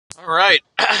All right.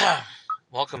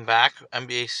 Welcome back.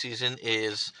 NBA season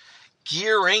is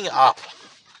gearing up.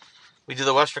 We do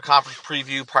the Western Conference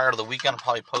preview prior to the weekend. I'll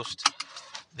probably post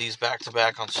these back to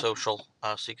back on social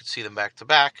so you can see them back to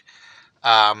back.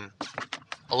 Um,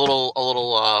 a little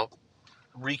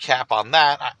recap on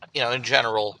that. In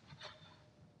general,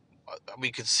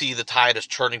 we could see the tide is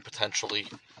turning potentially,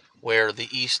 where the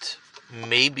East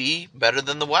may be better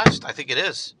than the West. I think it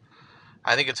is.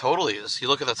 I think it totally is. You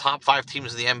look at the top five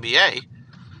teams in the NBA.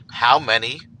 How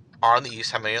many are in the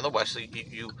East? How many are in the West? So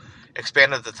you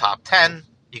expanded the top 10.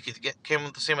 You could came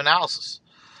with the same analysis,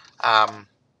 um,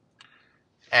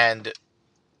 and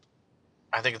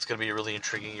I think it's going to be a really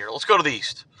intriguing year. Let's go to the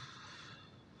East.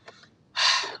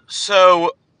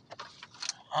 So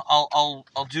I'll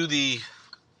do the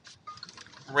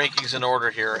rankings in order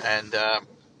here, and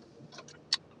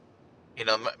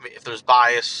if there's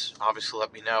bias, obviously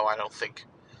let me know.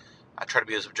 I try to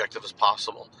be as objective as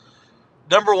possible.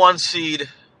 Number one seed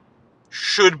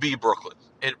should be Brooklyn.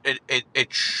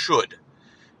 It should.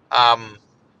 Um,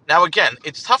 Now again,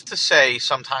 it's tough to say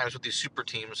sometimes with these super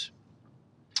teams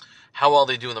how well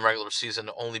they do in the regular season,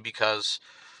 only because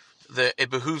it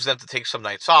behooves them to take some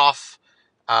nights off,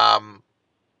 um,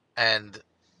 and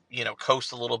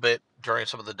coast a little bit during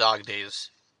some of the dog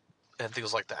days and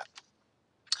things like that.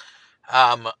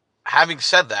 Um, Having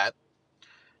said that,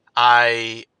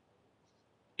 I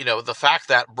the fact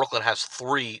that Brooklyn has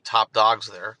three top dogs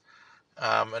there,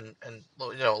 and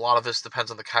a lot of this depends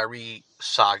on the Kyrie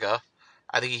saga.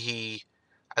 I think he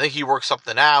I think he works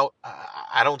something out.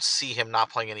 I don't see him not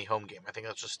playing any home game. I think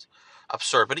that's just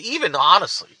absurd. But even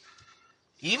honestly,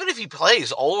 even if he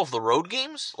plays all of the road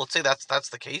games, let's say that's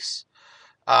the case.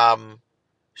 Um,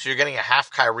 so you're getting a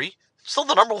half Kyrie, still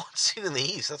the number one seed in the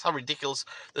East. That's how ridiculous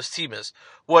this team is.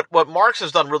 What Marks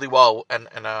has done really well, and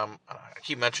I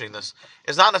keep mentioning this,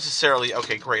 is not necessarily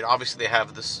okay. Great, obviously they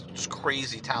have this just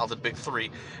crazy talented big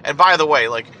three. And by the way,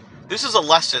 like this is a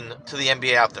lesson to the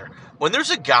NBA out there. When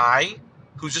there's a guy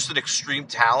who's just an extreme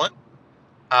talent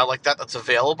like that's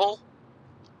available,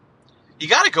 you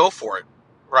got to go for it,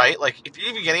 right? Like if you're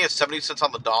even getting it 70 cents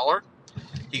on the dollar,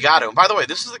 you got to. And by the way,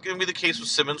 this is going to be the case with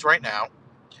Simmons right now.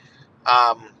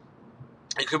 Um,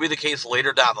 it could be the case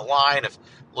later down the line if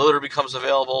Lillard becomes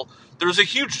available. There's a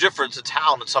huge difference in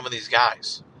talent in some of these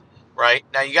guys, right?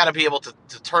 Now you got to be able to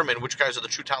determine which guys are the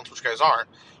true talents, which guys aren't.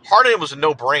 Harden was a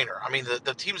no-brainer. I mean,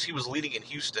 the teams he was leading in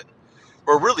Houston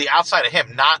were really outside of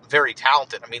him not very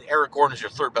talented. I mean, Eric Gordon is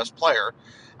your third best player.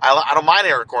 I don't mind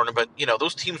Eric Gordon, but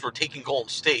those teams were taking Golden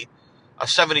State, a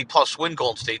 70-plus win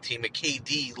Golden State team, a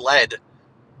KD-led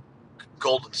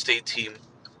Golden State team,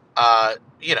 uh,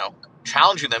 you know,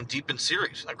 challenging them deep in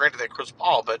series. Now, granted, they had Chris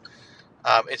Paul, but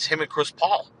it's him and Chris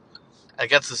Paul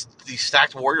against these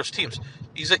stacked Warriors teams.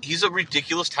 He's a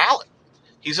ridiculous talent.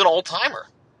 He's an all-timer.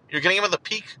 You're getting him at the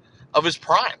peak of his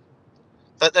prime.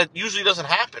 That usually doesn't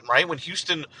happen, right? When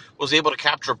Houston was able to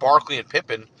capture Barkley and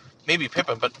Pippen, maybe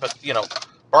Pippen, but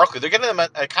Barkley, they're getting them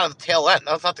at kind of the tail end.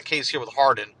 That's not the case here with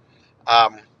Harden,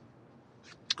 um,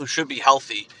 who should be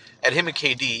healthy, and him and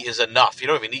KD is enough. You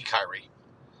don't even need Kyrie.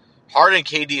 Harden and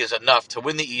KD is enough to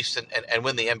win the East and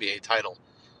win the NBA title.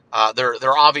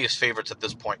 They're obvious favorites at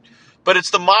this point. But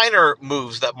it's the minor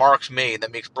moves that Marks made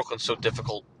that makes Brooklyn so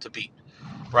difficult to beat,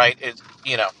 right?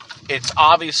 It's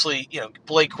obviously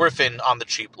Blake Griffin on the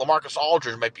cheap. LaMarcus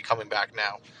Aldridge might be coming back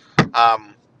now.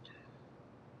 Um,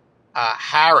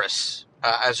 Harris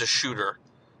as a shooter,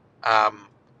 um,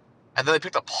 and then they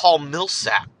picked up Paul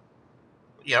Millsap.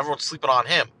 Everyone's sleeping on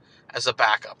him as a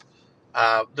backup.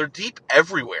 They're deep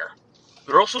everywhere.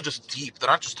 They're also just deep. They're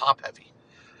not just top heavy.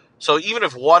 So even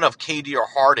if one of KD or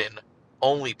Harden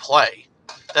only play,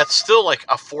 that's still like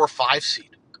a 4-5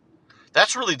 seed.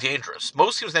 That's really dangerous.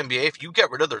 Most teams in the NBA, if you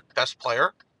get rid of their best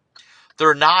player,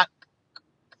 they're not.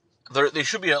 They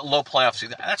should be a low playoff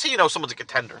seed. That's how you know someone's a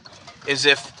contender. Is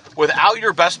if without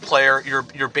your best player,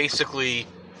 you're basically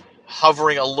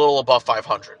hovering a little above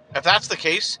 500. If that's the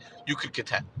case, you could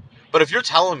contend. But if you're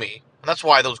telling me, and that's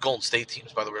why those Golden State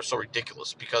teams, by the way, are so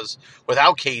ridiculous, because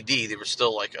without KD, they were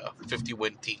still like a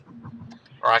 50-win team,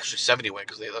 or actually 70-win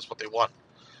because that's what they won.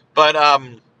 But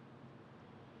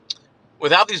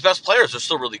without these best players, they're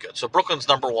still really good. So Brooklyn's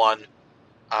number one.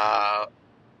 I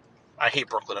hate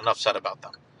Brooklyn. Enough said about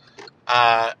them.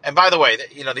 And by the way,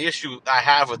 the issue I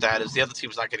have with that is the other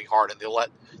team's not getting hard, and they let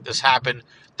this happen.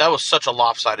 That was such a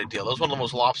lopsided deal. That was one of the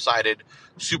most lopsided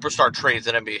superstar trades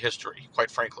in NBA history,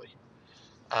 quite frankly.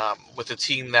 With a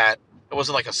team that it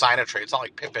wasn't like a sign and trade. It's not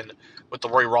like Pippen with the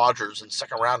Roy Rogers and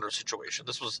second rounder situation.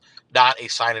 This was not a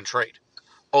sign and trade.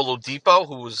 Oladipo,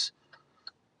 who was,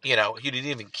 he didn't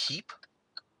even keep.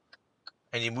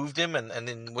 and you moved him, and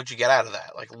then what'd you get out of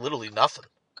that? Like, literally nothing.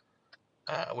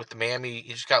 With the Miami,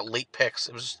 you just got late picks.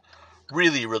 It was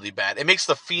really, really bad. It makes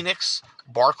the Phoenix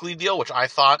Barkley deal, which I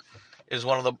thought is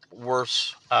one of the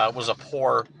worst, was a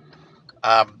poor,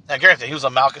 and granted, he was a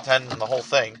malcontent and the whole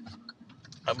thing.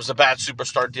 It was a bad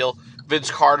superstar deal.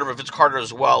 Vince Carter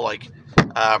as well,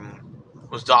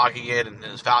 was dogging it, and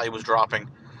his value was dropping.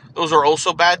 Those are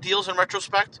also bad deals in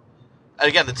retrospect. And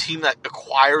again, the team that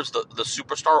acquires the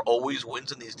superstar always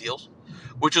wins in these deals,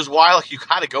 which is why you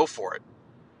kind of go for it.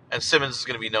 And Simmons is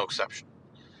going to be no exception.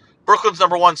 Brooklyn's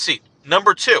number 1 seed.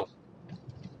 Number 2.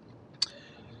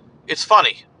 It's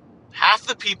funny. Half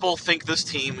the people think this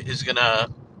team is going to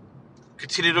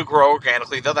continue to grow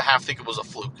organically. The other half think it was a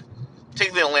fluke.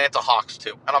 Take the Atlanta Hawks,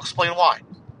 too. And I'll explain why.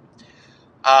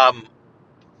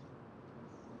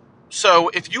 So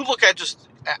if you look at just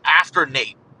after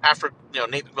Nate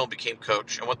McMillan became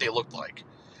coach and what they looked like,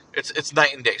 it's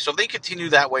night and day. So if they continue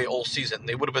that way all season,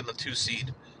 they would have been the 2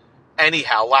 seed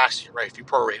anyhow last year, right? If you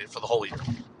prorated for the whole year,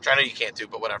 which I know you can't do,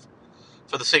 but whatever,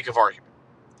 for the sake of argument.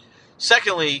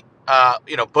 Secondly,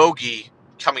 Bogey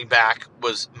coming back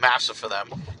was massive for them,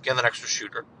 getting an extra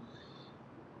shooter.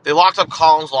 They locked up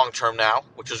Collins long term now,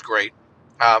 which is great.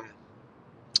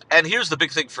 And here's the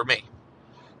big thing for me.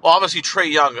 Well, obviously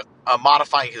Trae Young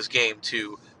modifying his game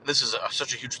to, this is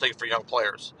such a huge thing for young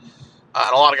players,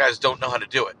 and a lot of guys don't know how to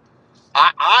do it.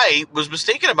 I was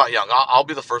mistaken about Young. I'll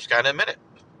be the first guy to admit it.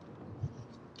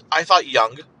 I thought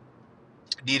Young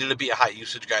needed to be a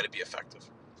high-usage guy to be effective.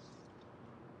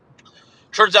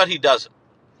 Turns out he doesn't.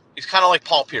 He's kind of like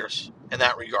Paul Pierce in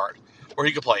that regard, where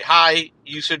he could play high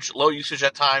usage, low usage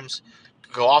at times,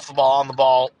 go off the ball, on the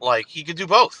ball. He could do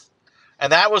both.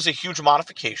 And that was a huge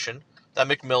modification that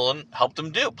McMillan helped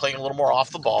him do, playing a little more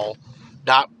off the ball,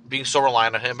 not being so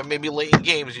reliant on him, but maybe late in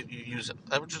games you use it,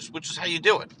 which is how you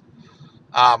do it.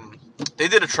 They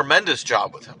did a tremendous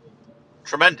job with him.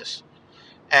 Tremendous.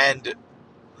 And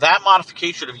that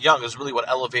modification of Young is really what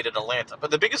elevated Atlanta.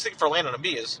 But the biggest thing for Atlanta to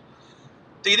me is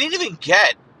they didn't even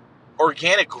get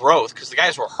organic growth, because the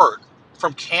guys were hurt,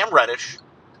 from Cam Reddish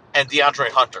and DeAndre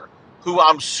Hunter, who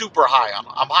I'm super high on.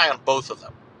 I'm high on both of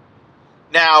them.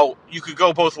 Now, you could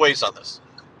go both ways on this.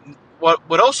 What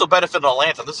would also benefit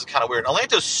Atlanta, and this is kind of weird,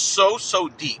 Atlanta's so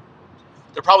deep.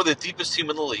 They're probably the deepest team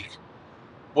in the league.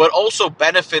 What also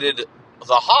benefited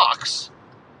the Hawks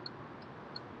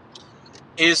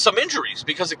is some injuries,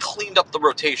 because it cleaned up the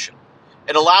rotation.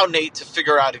 It allowed Nate to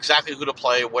figure out exactly who to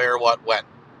play, where, what, when.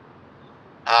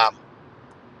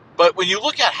 But when you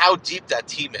look at how deep that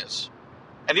team is,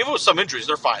 and even with some injuries,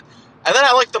 they're fine. And then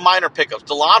I like the minor pickups.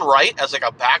 DeLon Wright as a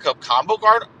backup combo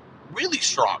guard, really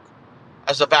strong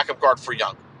as a backup guard for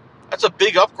Young. That's a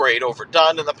big upgrade over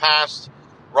Dunn in the past,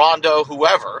 Rondo,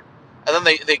 whoever. And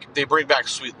then they bring back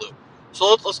Sweet Lou.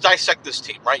 So let's dissect this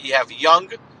team, right? You have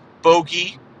Young,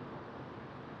 Bogey,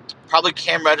 probably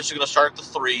Cam Reddish is going to start at the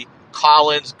 3,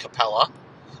 Collins, Capella.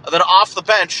 And then off the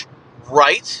bench,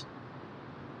 Wright.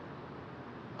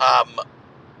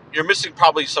 You're missing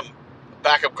probably some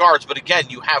backup guards, but again,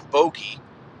 you have Bogey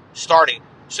starting.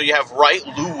 So you have Wright,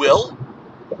 Lou Will,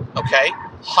 okay,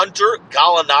 Hunter,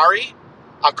 Gallinari,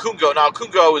 Akungo. Now,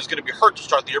 Akungo is going to be hurt to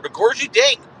start the year, but Gorgie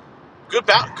Deng, good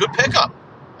pickup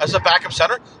as a backup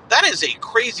center. That is a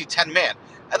crazy 10-man.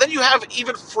 And then you have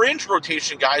even fringe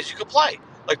rotation guys you could play,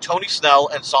 like Tony Snell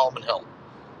and Solomon Hill.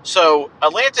 So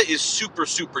Atlanta is super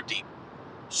deep.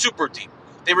 Super deep.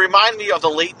 They remind me of the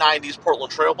late 90s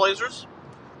Portland Trail Blazers,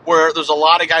 where there's a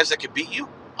lot of guys that could beat you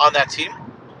on that team.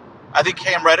 I think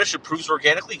Cam Reddish improves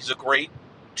organically. He's a great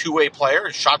two-way player.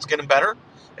 His shot's getting better.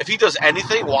 If he does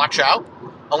anything, watch out.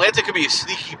 Atlanta could be a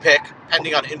sneaky pick,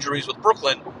 pending on injuries with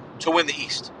Brooklyn, to win the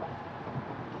East.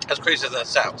 As crazy as that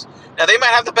sounds. Now, they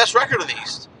might have the best record in the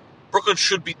East. Brooklyn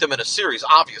should beat them in a series,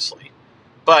 obviously.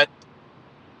 But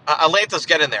Atlanta's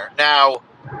getting there. Now,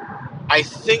 I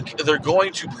think they're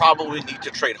going to probably need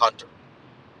to trade Hunter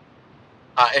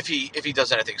if he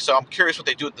does anything. So I'm curious what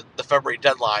they do at the February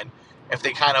deadline. If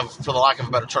they kind of, for the lack of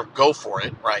a better term, go for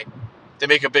it, right? They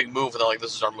make a big move and they're like,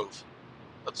 this is our move.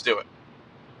 Let's do it.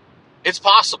 It's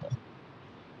possible.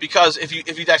 Because if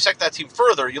you dissect that team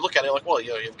further, you look at it like, well,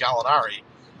 you have Gallinari,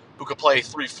 who could play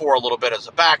 3-4 a little bit as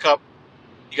a backup.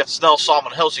 You got Snell,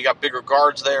 Solomon Hill, so you got bigger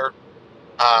guards there.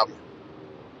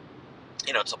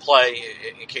 To play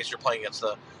in case you're playing against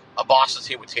a Boston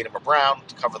team with Tatum or Brown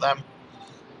to cover them.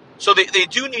 So they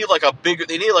do need like a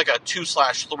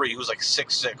 2/3 who's like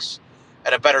 6'6",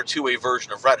 and a better two-way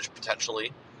version of Reddish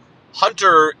potentially.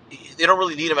 Hunter, they don't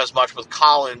really need him as much with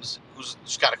Collins, who's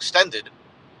just got extended,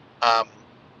 and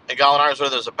Gallinari's where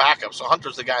there's a backup. So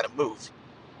Hunter's the guy to move.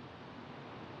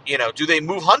 Do they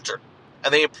move Hunter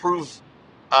and they improve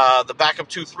the backup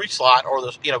 2-3 slot, or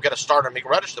get a starter and make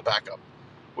Reddish the backup,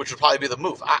 which would probably be the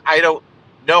move. I don't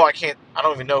know. I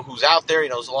don't even know who's out there.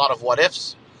 There's a lot of what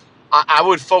ifs. I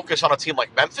would focus on a team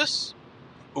like Memphis,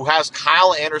 who has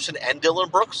Kyle Anderson and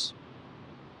Dylan Brooks.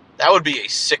 That would be a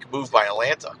sick move by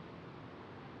Atlanta.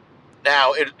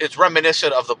 Now, it's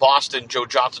reminiscent of the Boston Joe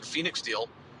Johnson Phoenix deal,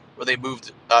 where they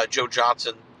moved Joe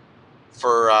Johnson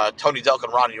for Tony Delk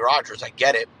and Ronnie Rogers. I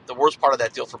get it. The worst part of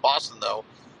that deal for Boston, though,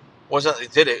 wasn't that they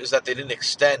did it, it was that they didn't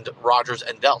extend Rogers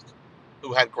and Delk,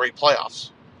 who had great playoffs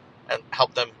and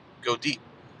helped them go deep.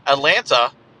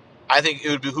 Atlanta, I think it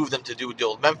would behoove them to do a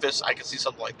deal with Memphis. I can see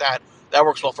something like that. That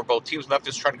works well for both teams.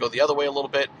 Memphis trying to go the other way a little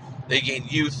bit. They gain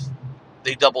youth.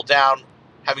 They double down.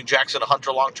 Having Jackson and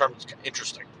Hunter long-term is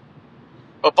interesting.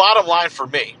 But bottom line for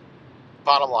me,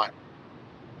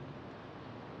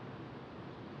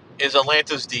 is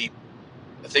Atlanta's deep.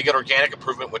 If they get organic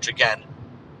improvement, which again,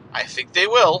 I think they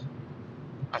will.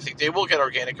 I think they will get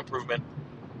organic improvement.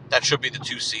 That should be the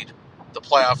 2 seed. The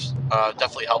playoffs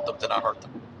definitely help them, did not hurt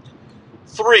them.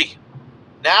 3.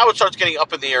 Now it starts getting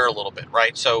up in the air a little bit,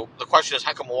 right? So the question is,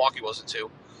 how come Milwaukee wasn't 2?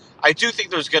 I do think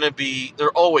there's going to be,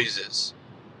 there always is,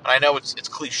 and I know it's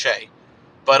cliche,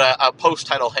 but a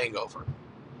post-title hangover.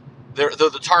 They're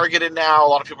the targeted now. A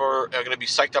lot of people are going to be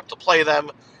psyched up to play them.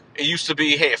 It used to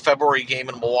be, hey, a February game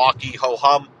in Milwaukee,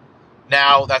 ho-hum.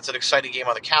 Now that's an exciting game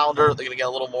on the calendar. They're going to get a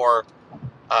little more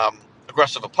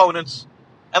aggressive opponents.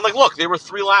 And, look, they were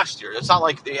 3 last year. It's not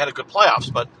like they had a good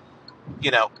playoffs, but,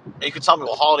 you can tell me,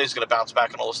 well, Holiday's going to bounce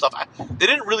back and all this stuff. They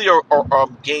didn't really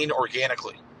gain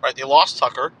organically, right? They lost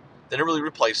Tucker. They didn't really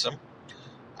replace him.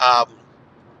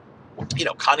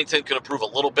 Connaughton could improve a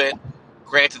little bit.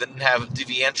 Granted, they didn't have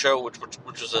DiVincenzo,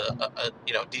 which was a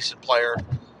decent player.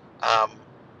 I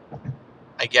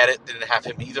get it. They didn't have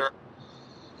him either.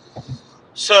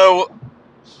 So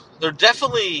they're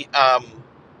definitely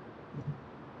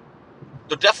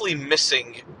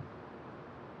missing,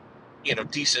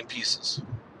 decent pieces,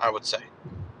 I would say.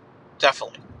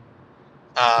 Definitely.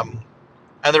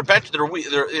 And their bench,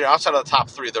 they're outside of the top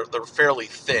 3. They're fairly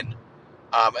thin.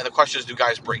 And the question is, do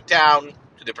guys break down?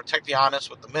 Do they protect Giannis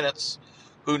with the minutes?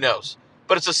 Who knows?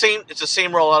 But it's the same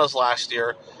rollout as last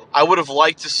year. I would have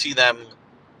liked to see them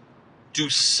do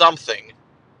something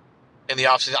in the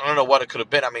offseason. I don't know what it could have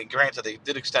been. I mean, granted, they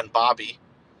did extend Bobby,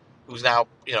 who's now,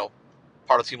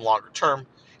 part of the team longer term.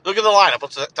 Look at the lineup.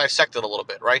 Let's dissect it a little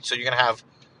bit, right? So you're going to have,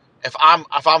 if I'm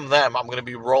them, I'm going to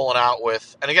be rolling out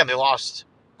with, and again, they lost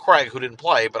Craig, who didn't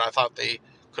play, but I thought they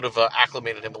could have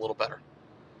acclimated him a little better.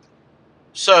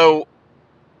 So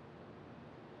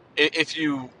if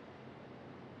you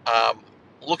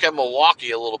look at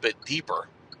Milwaukee a little bit deeper,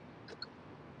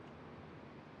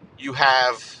 you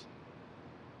have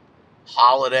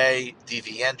Holiday,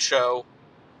 DiVincenzo,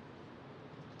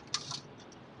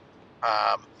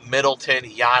 Middleton,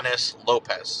 Giannis,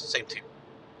 Lopez. Same team.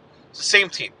 It's the same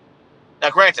team. Now,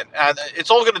 granted,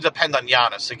 it's all going to depend on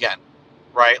Giannis again,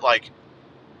 right?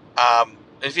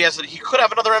 If he could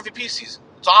have another MVP season.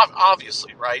 It's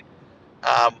obviously, right?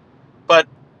 But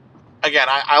again,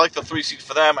 I like the 3 seed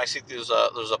for them. I think there's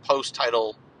a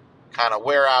post-title kind of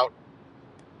wear out.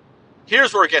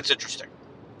 Here's where it gets interesting.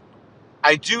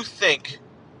 I do think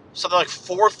something like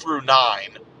 4 through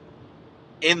 9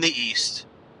 in the East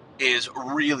is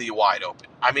really wide open.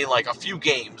 I mean, a few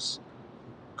games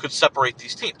could separate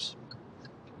these teams.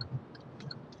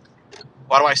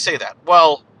 Why do I say that?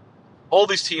 Well, all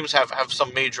these teams have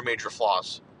some major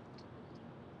flaws,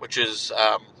 which is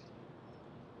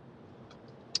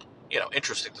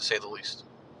interesting to say the least.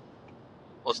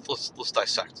 Let's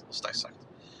dissect.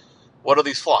 What are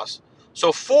these flaws?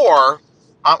 So 4,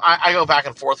 I go back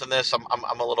and forth in this.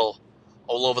 I'm a little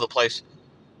all over the place.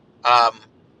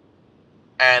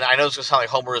 And I know it's going to sound like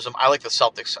homerism. I like the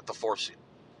Celtics at the 4 seed.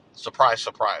 Surprise,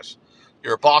 surprise.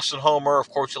 You're a Boston homer. Of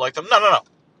course you like them. No.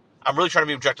 I'm really trying to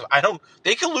be objective.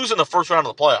 They can lose in the first round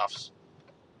of the playoffs.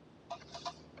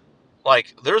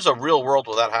 There's a real world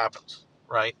where that happens,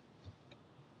 right?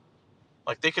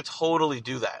 They could totally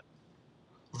do that.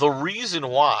 The reason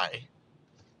why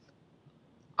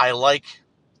I like,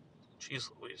 geez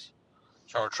Louise,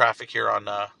 trying to traffic here on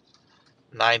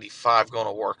 95 going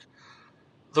to work.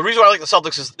 The reason why I like the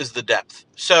Celtics is the depth.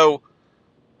 So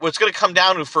what's going to come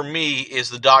down to for me is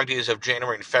the dog days of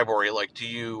January and February. Do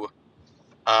you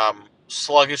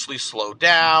sluggishly slow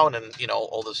down and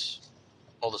all this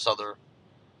other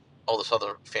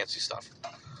fancy stuff?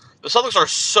 The Celtics are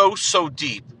so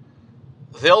deep.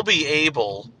 They'll be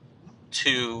able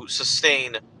to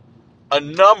sustain a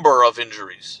number of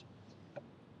injuries,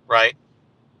 right?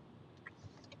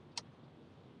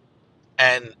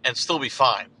 And still be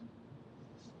fine.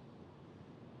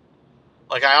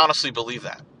 Like, I honestly believe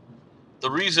that.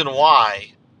 The reason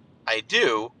why I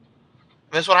do,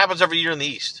 and that's what happens every year in the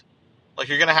East. Like,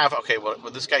 you're going to have, okay, well,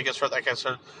 this guy gets hurt, that gets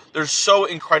hurt. They're so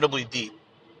incredibly deep.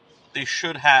 They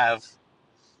should have,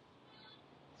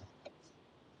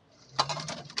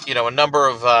 a number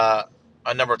of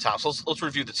talents. Let's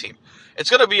review the team. It's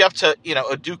going to be up to,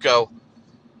 Udoka,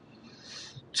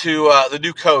 to the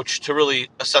new coach, to really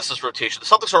assess this rotation. The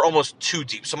Celtics are almost too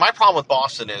deep. So my problem with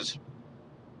Boston is,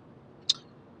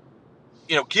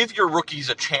 give your rookies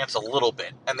a chance a little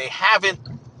bit, and they haven't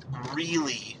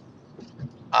really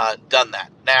done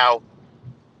that. Now,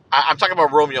 I'm talking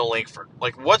about Romeo Langford.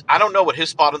 Like, what? I don't know what his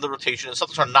spot in the rotation is.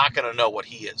 Celtics are not going to know what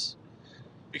he is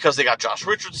because they got Josh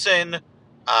Richardson.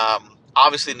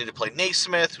 Obviously, they need to play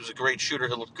Naismith, who's a great shooter.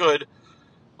 He'll look good.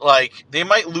 Like, they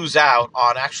might lose out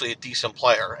on actually a decent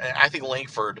player. And I think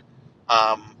Langford,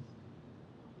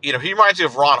 he reminds me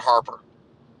of Ron Harper.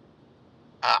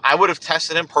 I would have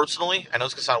tested him personally. I know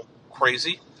it's going to sound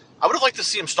crazy. I would have liked to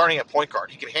see him starting at point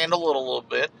guard. He can handle it a little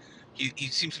bit. He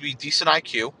seems to be decent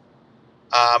IQ.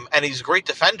 And he's a great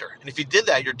defender. And if he did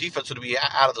that, your defense would be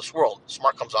out of this world.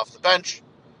 Smart comes off the bench.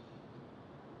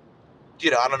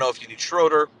 I don't know if you need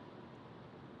Schroeder.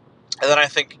 And then I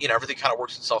think, everything kind of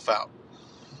works itself out.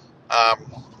 I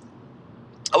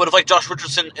would have liked Josh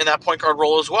Richardson in that point guard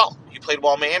role as well. He played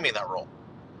well in Miami in that role.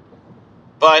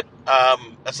 But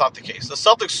that's not the case. The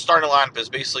Celtics starting lineup is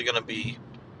basically going to be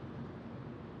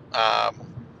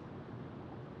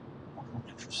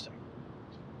interesting.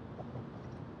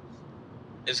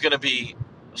 Is going to be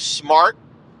Smart,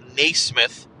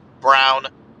 Naismith, Brown,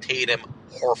 Tatum,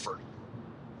 Horford.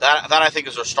 That I think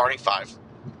is their starting five.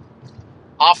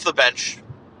 Off the bench,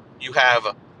 you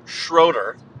have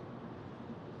Schroeder,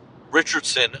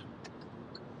 Richardson,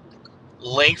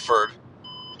 Langford.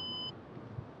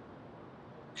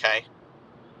 Okay.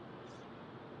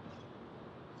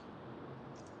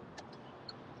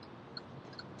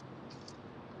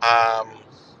 Sorry,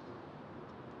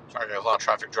 I got a lot of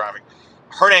traffic driving.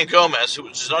 Hernangomez, who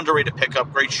is an underrated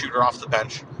pickup, great shooter off the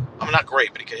bench. I mean, not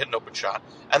great, but he could hit an open shot.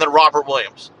 And then Robert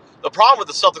Williams. The problem with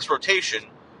the Celtics rotation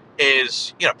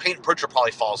is, Peyton Pritchard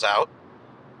probably falls out.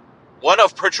 One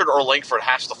of Pritchard or Langford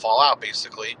has to fall out,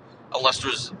 basically, unless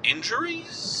there's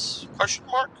injuries? Question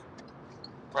mark?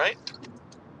 Right?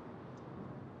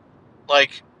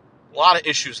 Like, a lot of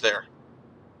issues there.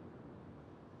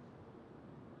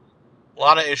 A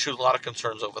lot of issues, a lot of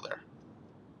concerns over there.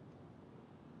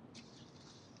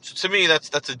 So to me,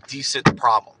 that's a decent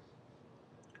problem.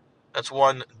 That's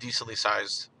one decently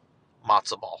sized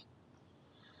matzo ball.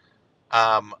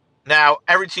 Now,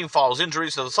 every team follows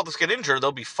injuries, so if the Celtics get injured,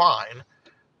 they'll be fine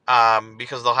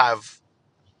because they'll have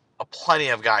plenty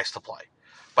of guys to play.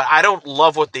 But I don't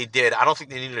love what they did. I don't think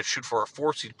they needed to shoot for a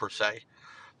 4 seed per se.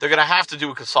 They're going to have to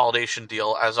do a consolidation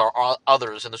deal, as are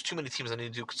others, and there's too many teams that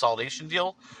need to do a consolidation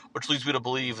deal, which leads me to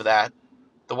believe that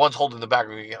the ones holding the bag are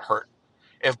going to get hurt.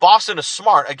 If Boston is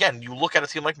smart, again, you look at a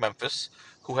team like Memphis,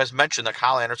 who has mentioned that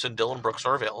Kyle Anderson, Dillon Brooks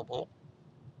are available.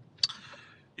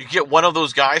 You get one of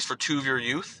those guys for 2 of your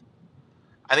youth.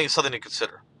 I think it's something to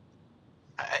consider.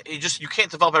 You can't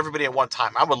develop everybody at one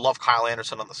time. I would love Kyle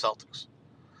Anderson on the Celtics.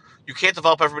 You can't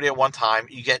develop everybody at one time.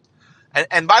 You get,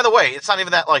 and by the way, it's not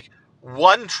even that, like,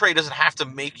 one trade doesn't have to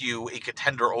make you a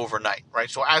contender overnight, right?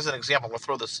 So as an example, I'm going to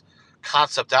throw this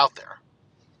concept out there.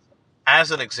 As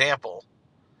an example,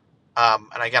 and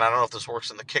again, I don't know if this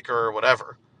works in the kicker or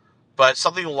whatever, but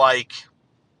something like,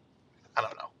 I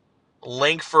don't know,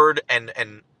 Langford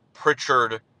and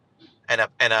Pritchard and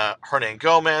a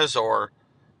Hernangomez or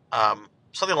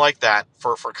something like that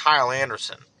for Kyle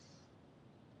Anderson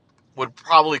would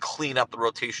probably clean up the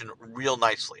rotation real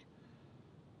nicely.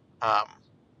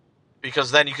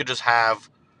 Because then you could just have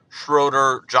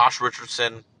Schroeder, Josh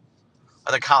Richardson,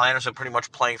 and then Kyle Anderson pretty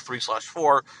much playing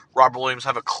 3/4. Robert Williams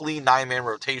have a clean 9-man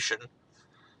rotation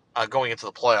going into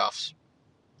the playoffs,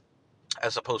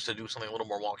 as opposed to do something a little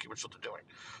more wonky, which is what they're doing.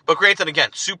 But granted, again,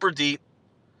 super deep.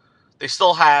 They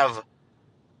still have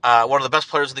one of the best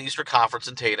players in the Eastern Conference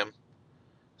in Tatum.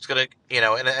 It's gonna,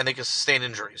 and they can sustain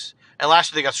injuries. And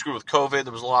last year they got screwed with COVID.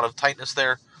 There was a lot of tightness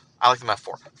there. I like them at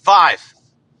 4. 5.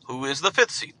 Who is the 5th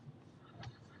seed?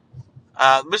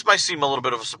 This might seem a little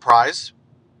bit of a surprise,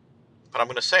 but I'm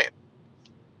going to say it.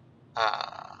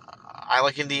 I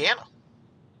like Indiana.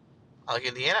 I like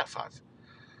Indiana at 5.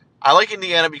 I like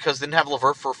Indiana because they didn't have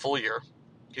LeVert for a full year.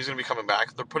 He's going to be coming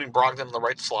back. They're putting Brogdon in the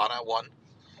right slot at 1.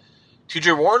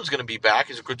 TJ Warren's going to be back.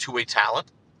 He's a good two-way talent.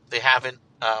 They haven't.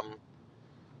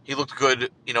 He looked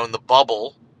good, in the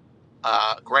bubble.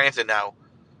 Granted, now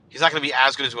he's not going to be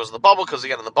as good as he was in the bubble because,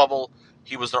 again, in the bubble,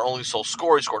 he was their only sole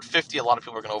scorer. He scored 50. A lot of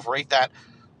people are going to overrate that.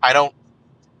 I don't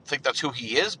think that's who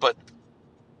he is, but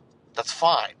that's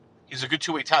fine. He's a good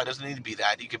two-way talent. Doesn't need to be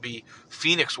that. He could be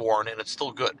Phoenix Warren, and it's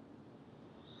still good.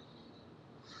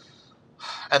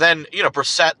 And then,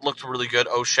 Brissett looked really good.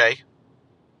 O'Shea,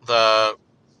 the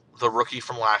rookie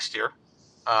from last year.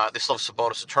 They still have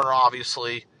Sabonis and Turner,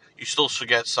 obviously. You still should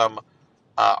get some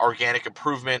organic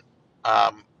improvement.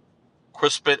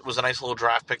 Crispit was a nice little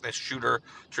draft pick, nice shooter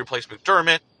to replace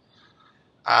McDermott.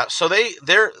 So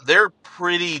they're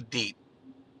pretty deep,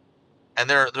 and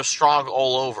they're strong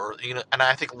all over. And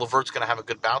I think LeVert's going to have a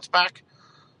good bounce back.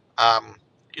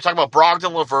 You talk about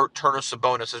Brogdon, LeVert, Turner,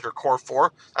 Sabonis as your core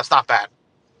four. That's not bad.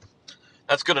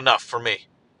 That's good enough for me.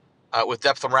 With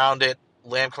depth around it,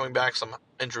 Lamb coming back, some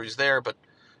injuries there, but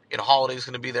Holiday's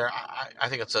going to be there. I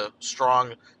think it's a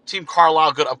strong team.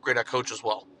 Carlisle, good upgrade at coach as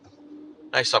well.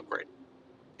 Nice upgrade.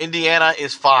 Indiana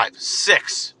is 5.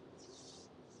 6.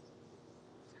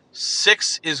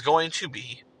 6 is going to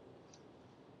be.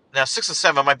 Now 6 and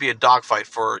 7 might be a dogfight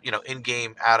for in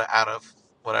game out of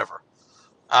whatever.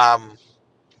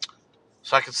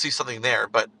 So I could see something there,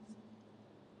 but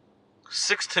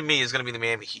 6 to me is going to be the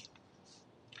Miami Heat.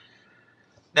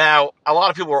 Now, a lot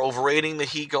of people are overrating the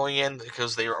Heat going in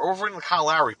because they are overrating the Kyle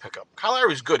Lowry pickup. Kyle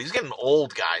Lowry's good. He's getting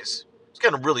old, guys. He's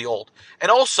getting really old. And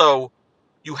also,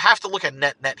 you have to look at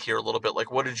net here a little bit.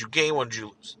 Like, what did you gain? What did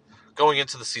you lose? Going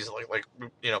into the season, like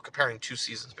comparing 2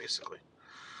 seasons, basically.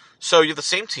 So, you have the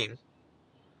same team.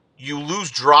 You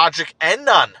lose Dragic and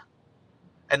Nunn.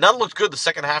 And Nunn looked good the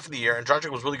second half of the year, and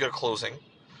Dragic was really good at closing.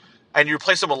 And you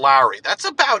replace him with Lowry. That's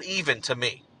about even to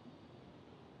me.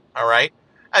 All right?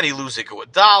 And you lose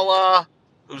Iguodala,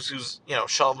 who's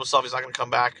shelved himself. He's not going to come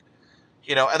back.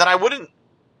 And then I wouldn't,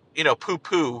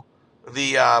 poo-poo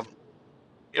the,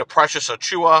 Precious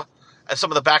Achiuwa and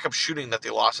some of the backup shooting that they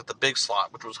lost at the big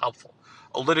slot, which was helpful.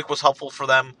 Olynyk was helpful for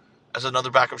them as another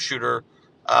backup shooter.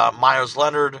 Myers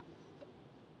Leonard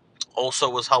also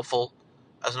was helpful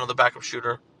as another backup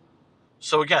shooter.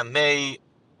 So again, they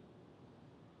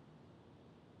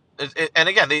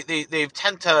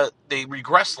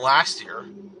regressed last year.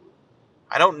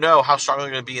 I don't know how strong they're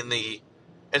going to be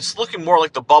it's looking more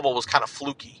like the bubble was kind of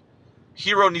fluky.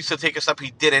 Hero needs to take a step.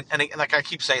 He didn't, and like I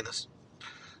keep saying this.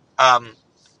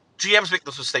 GMs make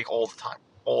this mistake all the time,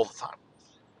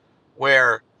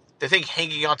 where they think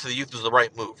hanging on to the youth is the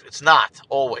right move. It's not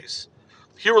always.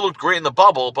 Hero looked great in the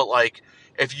bubble, but like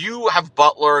if you have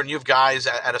Butler and you have guys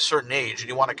at a certain age and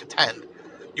you want to contend,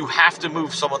 you have to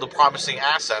move some of the promising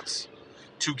assets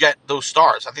to get those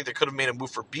stars. I think they could have made a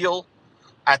move for Beal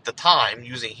at the time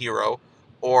using Hero,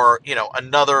 or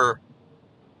another,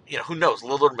 who knows,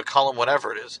 Lillard, McCollum,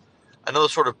 whatever it is, another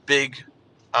sort of big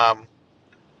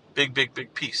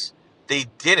piece. They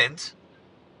didn't,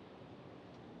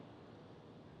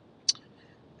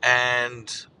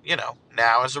 and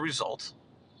now as a result,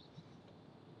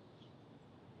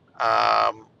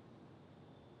 I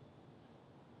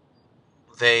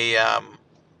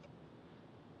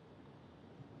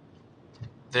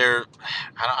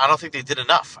don't think they did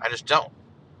enough. I just don't.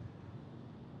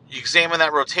 You examine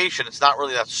that rotation, it's not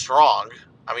really that strong.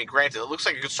 I mean, granted, it looks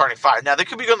like a good starting 5. Now, they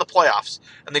could be good in the playoffs,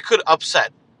 and they could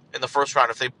upset in the first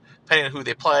round depending on who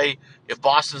they play. If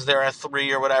Boston's there at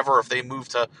 3 or whatever, if they move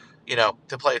to,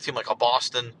 to play a team like a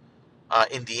Boston,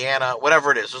 Indiana,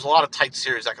 whatever it is. There's a lot of tight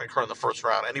series that can occur in the first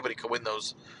round. Anybody could win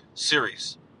those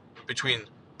series between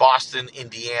Boston,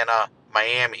 Indiana,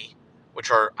 Miami,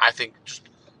 which are, I think, just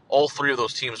all 3 of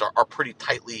those teams are pretty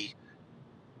tightly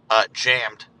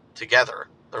jammed together.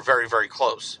 They're very, very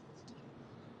close.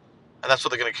 And that's what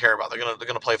they're going to care about. They're going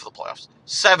to play for the playoffs.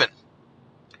 7,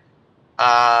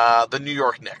 the New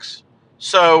York Knicks.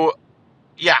 So,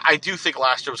 yeah, I do think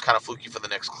last year was kind of fluky for the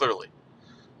Knicks, clearly.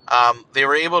 They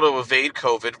were able to evade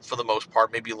COVID for the most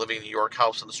part. Maybe living in New York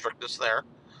helps in the strictness there.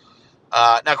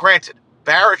 Now, granted,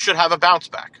 Barrett should have a bounce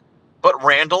back. But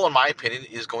Randall, in my opinion,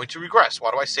 is going to regress.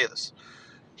 Why do I say this?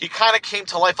 He kind of came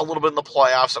to life a little bit in the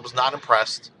playoffs. I was not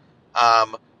impressed.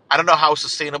 I don't know how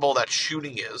sustainable that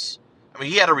shooting is. I mean,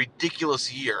 he had a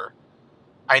ridiculous year.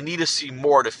 I need to see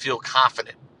more to feel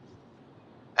confident.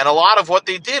 And a lot of what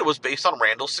they did was based on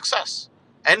Randall's success.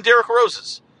 And Derrick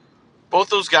Rose's. Both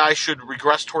those guys should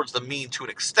regress towards the mean to an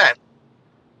extent.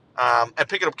 And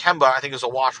picking up Kemba, I think, is a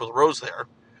wash with Rose there.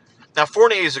 Now,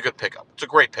 Fournier is a good pickup. It's a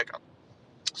great pickup.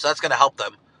 So that's going to help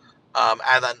them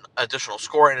add an additional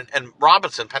score. And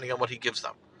Robinson, depending on what he gives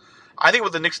them. I think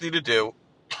what the Knicks need to do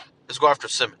is go after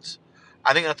Simmons.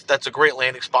 I think that's a great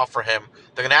landing spot for him.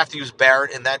 They're going to have to use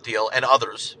Barrett in that deal and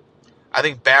others. I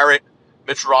think Barrett,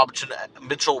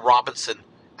 Mitchell Robinson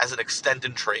as an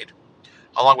extended trade,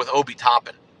 along with Obi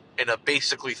Toppin, in a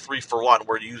basically 3-for-1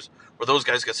 where those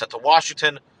guys get sent to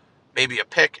Washington. maybe a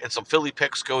pick, and some Philly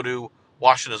picks go to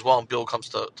Washington as well, and Bill comes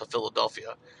to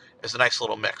Philadelphia. It's a nice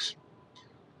little mix.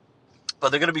 But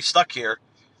they're going to be stuck here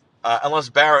unless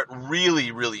Barrett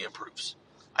really, really improves.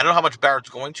 I don't know how much Barrett's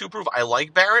going to improve. I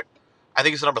like Barrett. I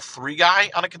think he's the number 3 guy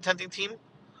on a contending team.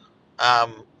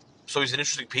 So he's an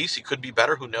interesting piece. He could be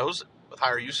better. Who knows? With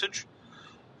higher usage.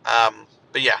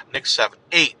 But yeah, Knicks 7.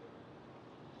 8.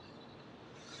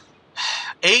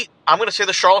 8, I'm going to say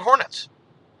the Charlotte Hornets.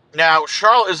 Now,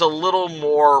 Charlotte is a little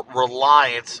more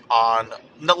reliant on,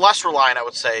 less reliant, I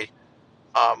would say,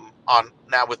 on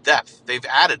now with depth. They've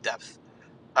added depth.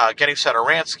 Getting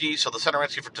Satoransky, so the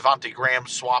Satoransky for Devontae Graham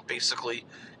swap basically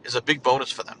is a big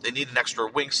bonus for them. They need an extra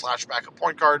wing / backup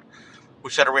point guard,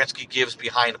 which Satoransky gives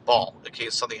behind Ball in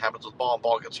case something happens with Ball and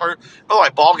Ball gets hurt. By the way,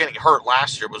 Ball getting hurt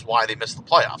last year was why they missed the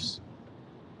playoffs.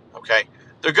 Okay?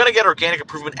 They're going to get organic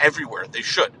improvement everywhere. They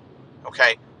should.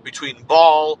 Okay? Between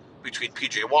Ball, between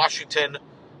P.J. Washington,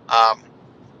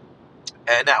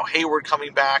 and now Hayward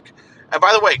coming back. And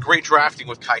by the way, great drafting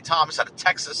with Kai Thomas out of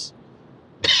Texas.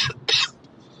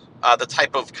 The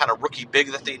type of kind of rookie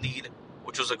big that they need,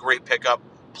 which was a great pickup.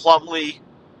 Plumlee,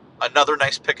 another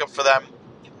nice pickup for them.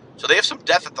 So they have some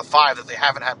depth at the 5 that they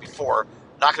haven't had before.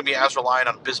 Not going to be as reliant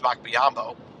on Bismack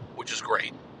Biyombo, which is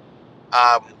great.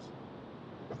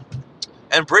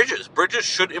 And Bridges. Bridges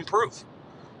should improve.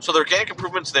 So their organic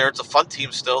improvement's there. It's a fun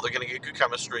team still. They're going to get good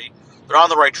chemistry. They're on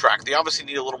the right track. They obviously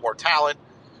need a little more talent.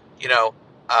 You know,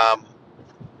 I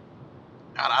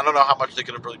don't know how much they're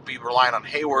going to be relying on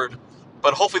Hayward.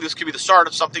 But hopefully this could be the start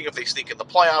of something. If they sneak in the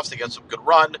playoffs, they get some good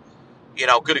run,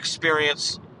 good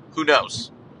experience. Who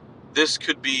knows? This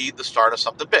could be the start of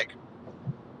something big.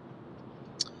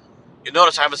 You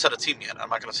notice I haven't said a team yet. I'm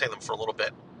not going to say them for a little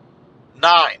bit.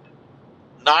 9,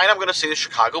 I'm going to say the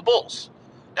Chicago Bulls.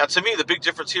 Now, to me, the big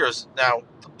difference here is now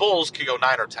the Bulls can go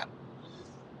 9 or 10.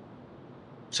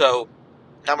 So,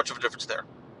 not much of a difference there.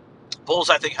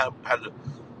 Bulls, I think, had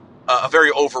a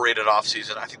very overrated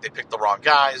offseason. I think they picked the wrong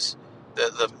guys.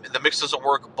 The mix doesn't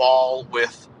work. Ball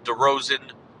with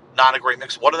DeRozan, not a great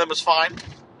mix. One of them is fine,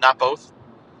 not both.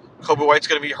 Kobe White's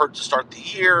going to be hurt to start the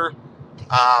year.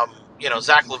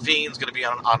 Zach LaVine's going to be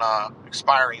on a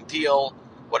expiring deal.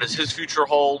 What does his future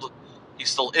hold? He's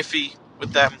still iffy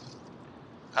with them.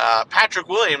 Patrick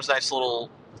Williams, nice little,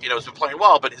 has been playing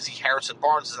well, but is he Harrison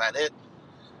Barnes? Is that it?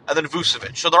 And then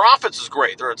Vucevic. So their offense is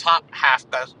great. They're a top half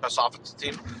best offensive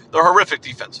team. They're a horrific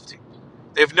defensive team.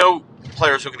 They have no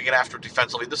players who are going to get after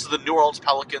defensively. This is the New Orleans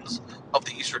Pelicans of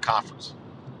the Eastern Conference.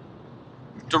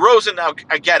 DeRozan, now,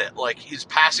 I get it. Like, his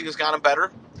passing has gotten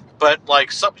better, but,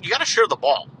 you got to share the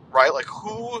ball, right? Like,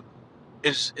 who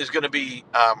is going to be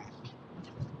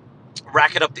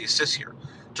racking up the assists here?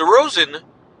 DeRozan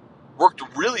worked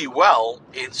really well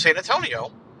in San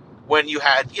Antonio when you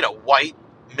had, White,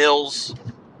 Mills,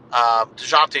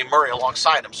 DeJounte Murray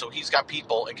alongside him. So he's got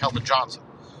people, and Keldon Johnson.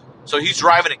 So he's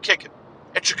driving and kicking.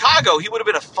 At Chicago, he would have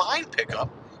been a fine pickup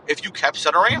if you kept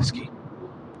Satoransky.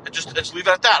 And just leave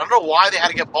it at that. I don't know why they had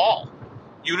to get Ball.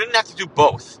 You didn't have to do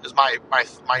both, is my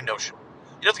notion.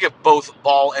 You have to get both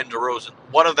Ball and DeRozan.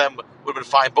 One of them would have been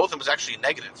fine. Both of them is actually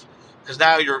negative. Because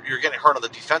now you're getting hurt on the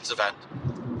defensive end,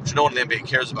 which no one in the NBA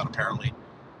cares about, apparently.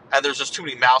 And there's just too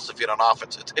many mouths to feed on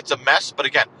offense. It's a mess, but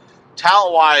again,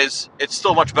 talent-wise, it's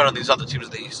still much better than these other teams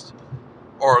in the East.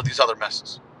 Or these other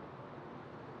messes.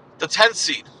 The 10th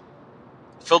seed,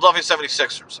 Philadelphia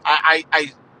 76ers.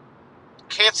 I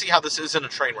can't see how this isn't a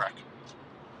train wreck.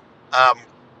 I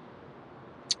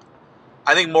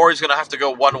think Morey's going to have to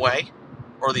go one way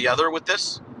or the other with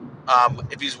this.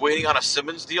 If he's waiting on a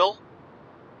Simmons deal,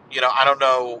 I don't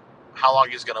know how long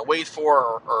he's going to wait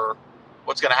for or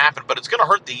what's going to happen, but it's going to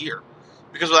hurt the year.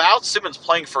 Because without Simmons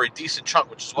playing for a decent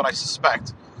chunk, which is what I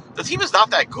suspect, the team is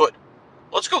not that good.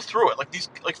 Let's go through it. Like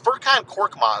Furkan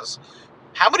Korkmaz,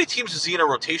 how many teams is he in a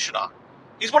rotation on?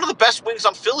 He's one of the best wings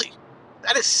on Philly.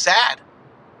 That is sad.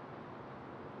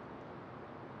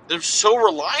 They're so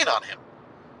reliant on him.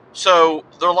 So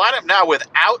their lineup now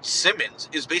without Simmons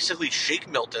is basically Shake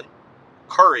Milton,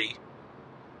 Curry,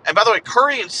 and by the way,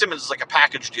 Curry and Simmons is like a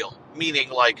package deal,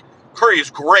 meaning Curry is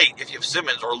great if you have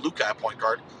Simmons or Luka at point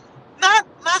guard. Not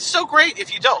so great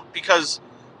if you don't, because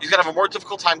he's going to have a more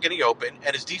difficult time getting open,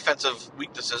 and his defensive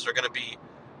weaknesses are going to be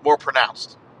more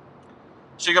pronounced.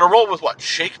 So you're going to roll with what?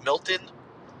 Shake Milton,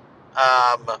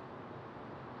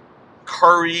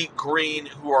 Curry, Green,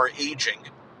 who are aging,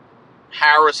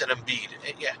 Harris, and Embiid.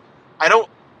 Yeah, I don't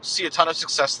see a ton of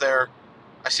success there.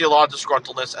 I see a lot of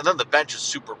disgruntledness, and then the bench is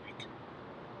super weak.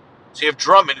 So you have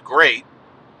Drummond, great,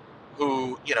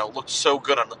 who, looked so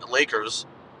good on the Lakers.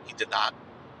 He did not.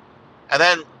 And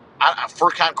then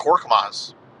Furkan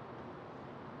Korkmaz,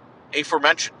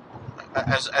 aforementioned.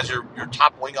 as your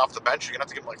top wing off the bench. You're gonna have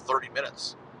to give him like 30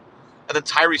 minutes, and then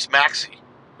Tyrese Maxey,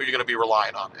 who you're gonna be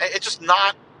relying on. It's just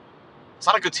not. It's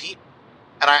not a good team,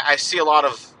 and I see a lot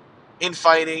of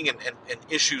infighting and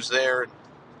issues there, and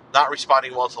not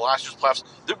responding well to last year's playoffs.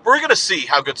 We're gonna see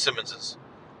how good Simmons is.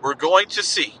 We're going to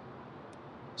see.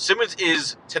 Simmons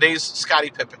is today's Scottie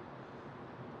Pippen.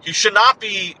 He should not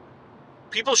be.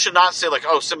 People should not say like,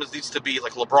 "Oh, Simmons needs to be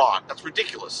like LeBron." That's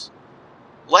ridiculous.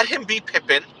 Let him be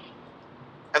Pippen,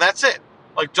 and that's it.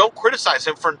 Like, don't criticize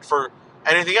him for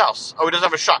anything else. Oh, he doesn't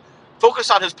have a shot. Focus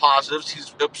on his positives.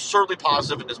 He's absurdly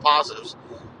positive in his positives,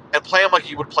 and play him like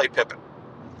you would play Pippen.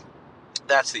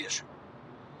 That's the issue.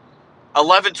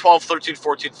 11, 12, 13,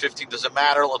 14, 15, doesn't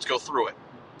matter. Let's go through it.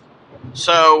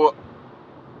 So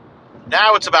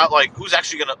now it's about like who's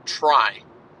actually going to try.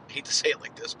 I hate to say it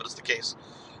like this, but it's the case.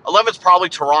 11's probably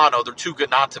Toronto. They're too good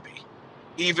not to be,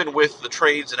 even with the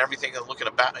trades and everything. And looking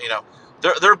at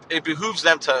it behooves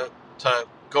them to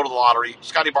go to the lottery.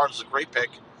 Scotty Barnes is a great pick.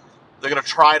 They're going to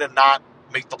try to not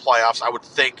make the playoffs. I would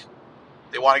think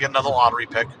they want to get another lottery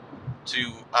pick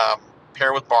to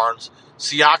pair with Barnes.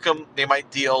 Siakam, they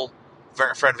might deal.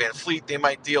 Fred VanVleet, they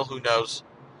might deal. Who knows?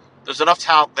 There's enough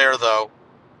talent there, though,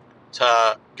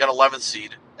 to get 11th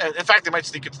seed. And in fact, they might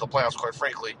sneak into the playoffs, quite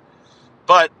frankly.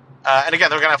 But, and again,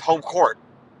 they're going to have home court,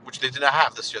 which they did not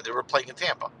have this year. They were playing in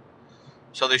Tampa.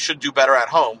 So they should do better at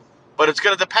home. But it's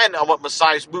going to depend on what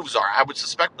Masai's moves are. I would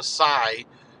suspect Masai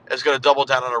is going to double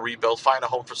down on a rebuild, find a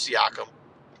home for Siakam,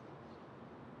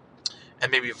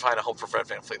 and maybe even find a home for Fred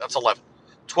VanVleet. That's 11.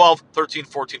 12, 13,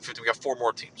 14, 15. We got 4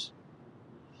 more teams.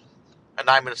 And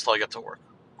 9 minutes till I get to work,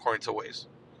 according to Waze.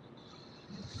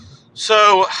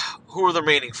 So, who are the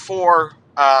remaining 4?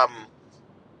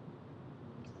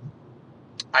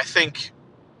 I think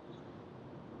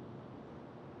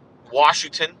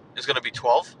Washington is going to be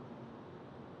 12.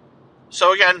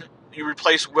 So again, you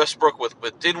replace Westbrook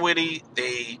with Dinwiddie.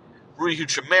 Rui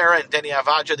Hachimura and Denny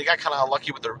Avaja. They got kind of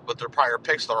unlucky with their prior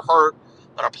picks. They're hurt.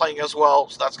 They're not playing as well,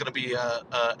 so that's going to be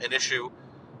an issue.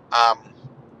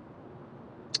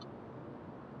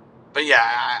 But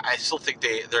yeah, I still think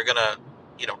they're going to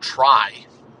try,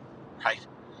 right?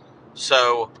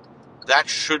 So that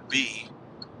should be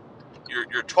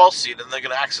your 12th seed, and they're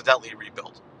going to accidentally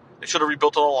rebuild. They should have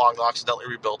rebuilt all along. They'll accidentally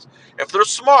rebuild. If they're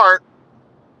smart,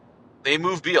 they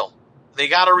move Beal. They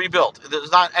got to rebuild.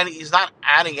 He's not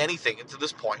adding anything into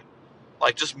this point.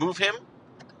 Like, just move him.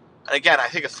 And again, I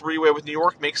think a 3-way with New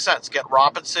York makes sense. Get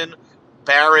Robinson,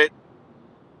 Barrett,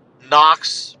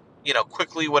 Knox,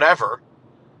 quickly, whatever,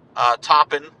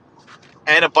 Toppin,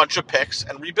 and a bunch of picks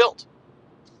and rebuild.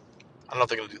 I don't know if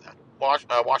they're going to do that.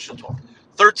 Washington 12.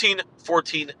 13,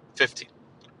 14, 15.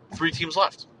 3 teams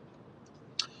left.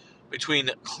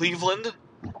 Between Cleveland,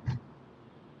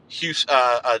 Houston,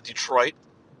 Detroit,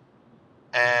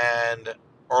 and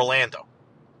Orlando.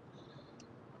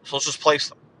 So let's just place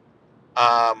them.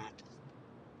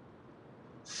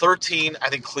 13, I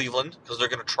think Cleveland, because they're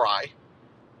going to try.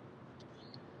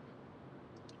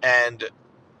 And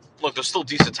look, there's still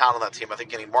decent talent on that team. I think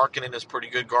getting Markkanen is pretty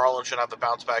good. Garland should have the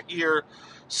bounce back year.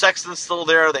 Sexton's still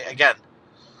there.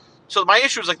 So my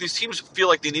issue is like these teams feel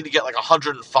like they need to get like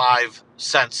 105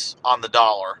 cents on the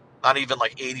dollar, not even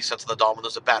like 80 cents on the dollar when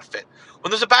there's a bad fit.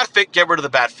 When there's a bad fit, get rid of the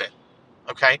bad fit.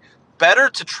 Okay? Better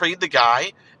to trade the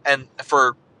guy and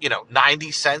for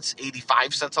 90 cents,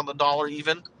 85 cents on the dollar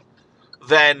even,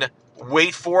 than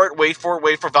wait for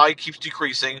value keeps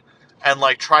decreasing, and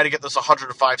like try to get this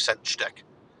 105 cent shtick.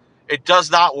 It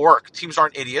does not work. Teams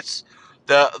aren't idiots.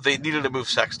 They needed to move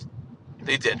Sexton.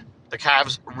 They did. The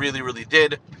Cavs really, really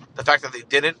did. The fact that they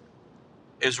didn't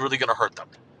is really going to hurt them.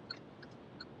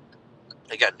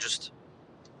 Again, just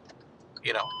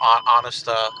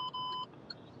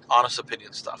honest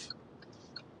opinion stuff.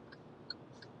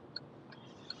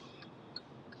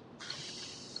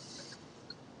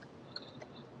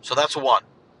 So that's one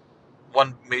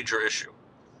major issue.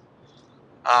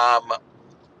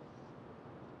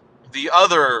 The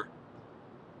other,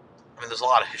 there's a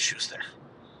lot of issues there.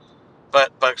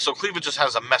 But so Cleveland just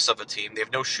has a mess of a team. They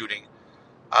have no shooting.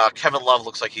 Kevin Love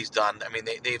looks like he's done.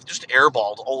 They've just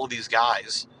airballed all of these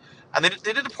guys. And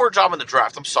they did a poor job in the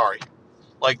draft. I'm sorry.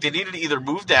 Like, they needed to either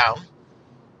move down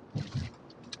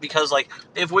because, like,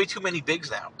 they have way too many bigs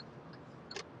now.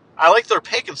 I like their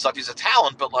pick and stuff. He's a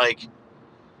talent, but, like,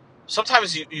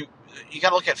 sometimes you got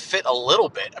to look at fit a little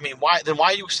bit. Why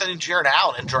are you extending Jarrett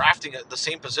Allen and drafting at the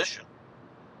same position?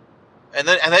 And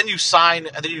then you sign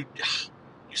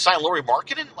Lauri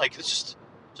Markkanen? Like, it's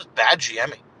just bad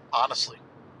GMing, honestly.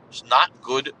 It's not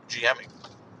good GMing.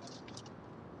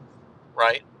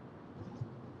 Right?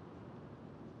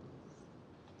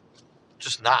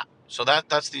 Just not. So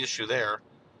that's the issue there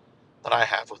that I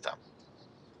have with them.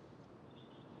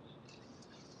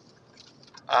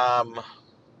 Crap.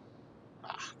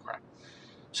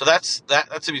 So that's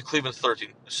to be Cleveland's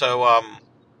 13. So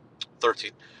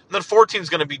 13, and then 14 is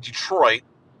going to be Detroit.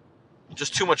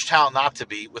 Just too much talent not to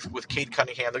be with Cade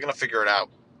Cunningham. They're going to figure it out.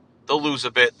 They'll lose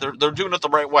a bit. They're doing it the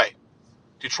right way.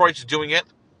 Detroit's doing it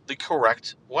the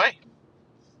correct way.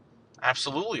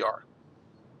 Absolutely are.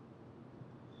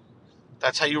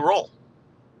 That's how you roll.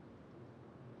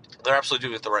 They're absolutely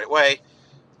doing it the right way.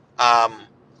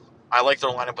 I like their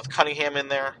lineup with Cunningham in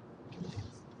there.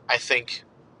 I think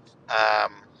I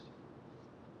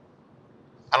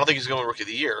don't think he's going to be Rookie of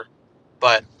the Year,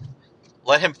 but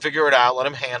let him figure it out. Let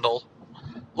him handle.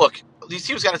 Look, these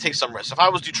teams got to take some risks. If I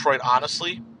was Detroit,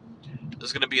 honestly, this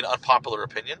is going to be an unpopular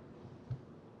opinion.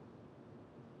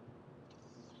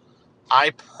 I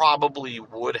probably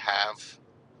would have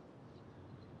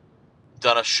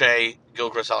done a Shea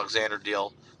Gilgeous-Alexander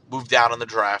deal, moved down in the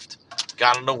draft,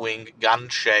 gotten a wing, gotten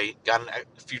Shea, gotten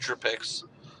future picks,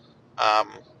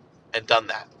 and done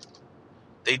that.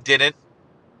 They didn't.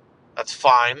 That's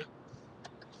fine,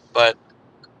 but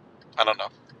I don't know.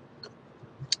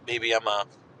 Maybe I'm a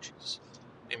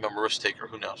risk taker.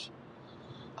 Who knows?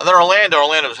 And then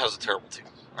Orlando just has a terrible team.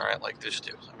 All right, like they just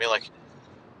do. I mean, like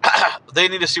they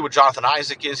need to see what Jonathan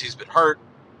Isaac is. He's been hurt.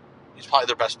 He's probably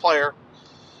their best player.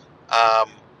 I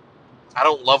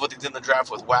don't love what they did in the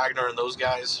draft with Wagner and those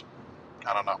guys.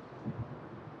 I don't know.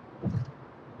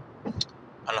 I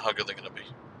don't know how good they're going to be.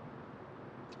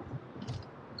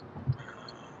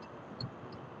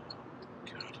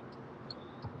 God.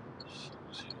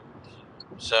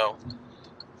 So,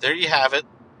 there you have it.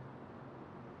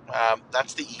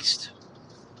 That's the East.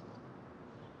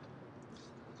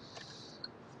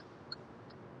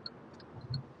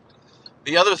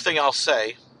 The other thing I'll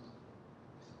say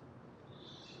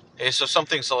is so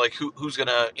like who's going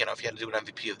to, if you had to do an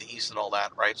MVP of the East and all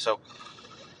that, right? So,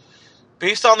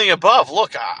 based on the above,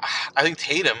 look, I think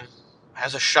Tatum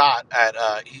has a shot at,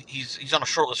 he's on a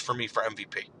short list for me for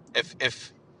MVP. If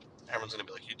everyone's going to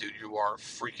be like, dude, you are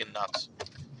freaking nuts.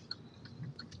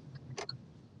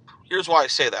 Here's why I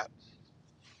say that.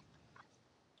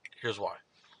 Here's why.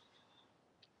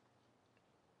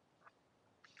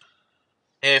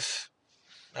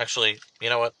 Actually, you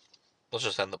know what? Let's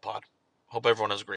just end the pod. Hope everyone has a great